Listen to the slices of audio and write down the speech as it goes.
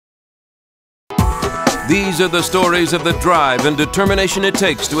These are the stories of the drive and determination it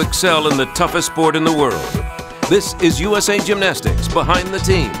takes to excel in the toughest sport in the world. This is USA Gymnastics Behind the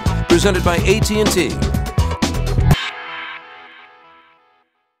Team, presented by AT&T.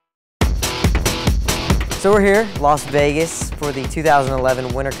 So we're here, Las Vegas, for the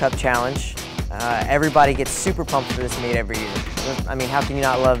 2011 Winter Cup Challenge. Everybody gets super pumped for this meet every year. I mean, how can you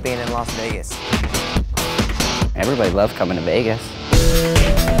not love being in Las Vegas? Everybody loves coming to Vegas.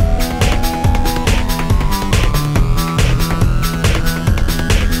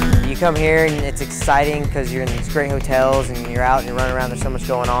 You come here and it's exciting because you're in these great hotels and you're out and you're running around, there's so much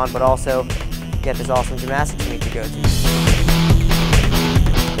going on, but also you get this awesome gymnastics meet to go to.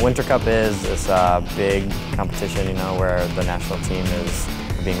 Winter Cup is this big competition, you know, where the national team is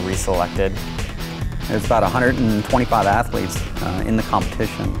being reselected. There's about 125 athletes in the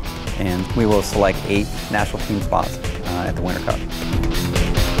competition, and we will select 8 national team spots at the Winter Cup.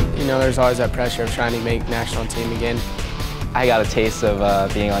 You know, there's always that pressure of trying to make national team again. I got a taste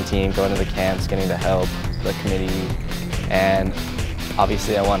of being on team, going to the camps, getting to help the committee, and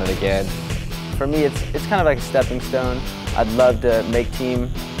obviously I want it again. For me, it's kind of like a stepping stone. I'd love to make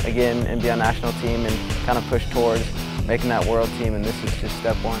team again and be on national team and kind of push towards making that world team, and this is just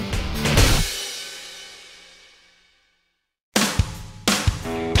step one.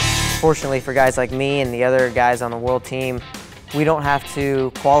 Fortunately for guys like me and the other guys on the world team, we don't have to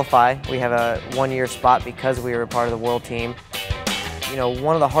qualify. We have a one-year spot because we were a part of the world team. You know,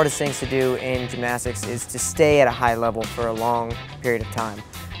 one of the hardest things to do in gymnastics is to stay at a high level for a long period of time.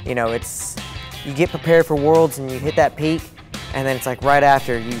 You know, you get prepared for worlds and you hit that peak, and then it's like right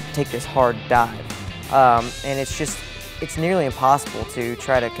after you take this hard dive. And it's nearly impossible to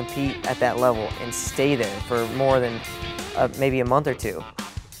try to compete at that level and stay there for more than maybe a month or two.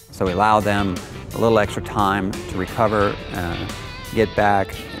 So we allow them a little extra time to recover, get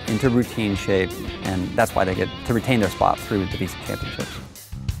back into routine shape, and that's why they get to retain their spot through the VC Championships.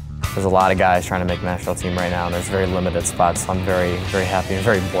 There's a lot of guys trying to make national team right now, and there's very limited spots. So I'm very, very happy and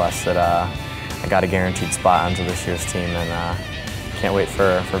very blessed that I got a guaranteed spot onto this year's team, and can't wait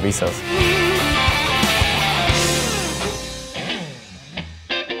for visas.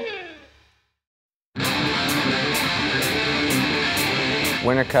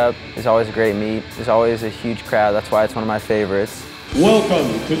 Winter Cup is always a great meet. There's always a huge crowd. That's why it's one of my favorites. Welcome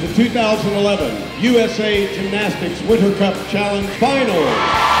to the 2011 USA Gymnastics Winter Cup Challenge Finals.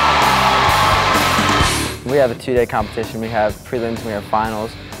 We have a 2-day competition. We have prelims and we have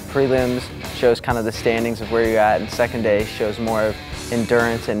finals. Prelims shows kind of the standings of where you're at, and second day shows more of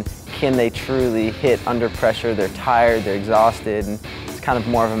endurance and can they truly hit under pressure. They're tired, they're exhausted, and it's kind of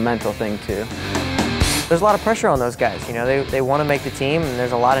more of a mental thing too. There's a lot of pressure on those guys. You know, they want to make the team, and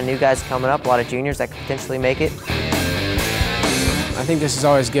there's a lot of new guys coming up, a lot of juniors that could potentially make it. I think this is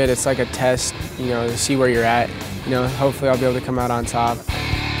always good. It's like a test, you know, to see where you're at. You know, hopefully I'll be able to come out on top.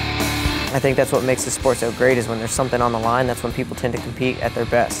 I think that's what makes the sport so great, is when there's something on the line, that's when people tend to compete at their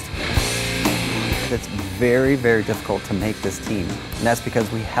best. It's very, very difficult to make this team, and that's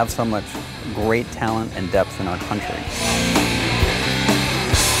because we have so much great talent and depth in our country.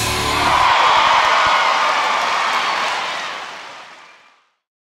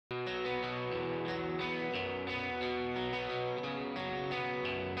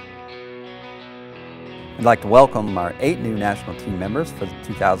 I'd like to welcome our 8 new national team members for the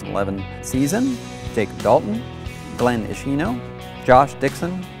 2011 season: Jacob Dalton, Glenn Ishino, Josh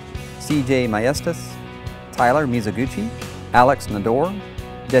Dixon, CJ Maestas, Tyler Mizoguchi, Alex Nador,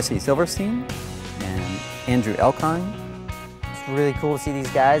 Jesse Silverstein, and Andrew Elkine. It's really cool to see these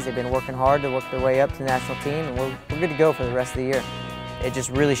guys. They've been working hard to work their way up to the national team, and we're good to go for the rest of the year. It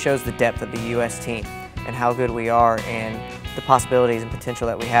just really shows the depth of the U.S. team and how good we are and the possibilities and potential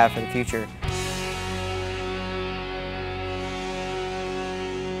that we have for the future.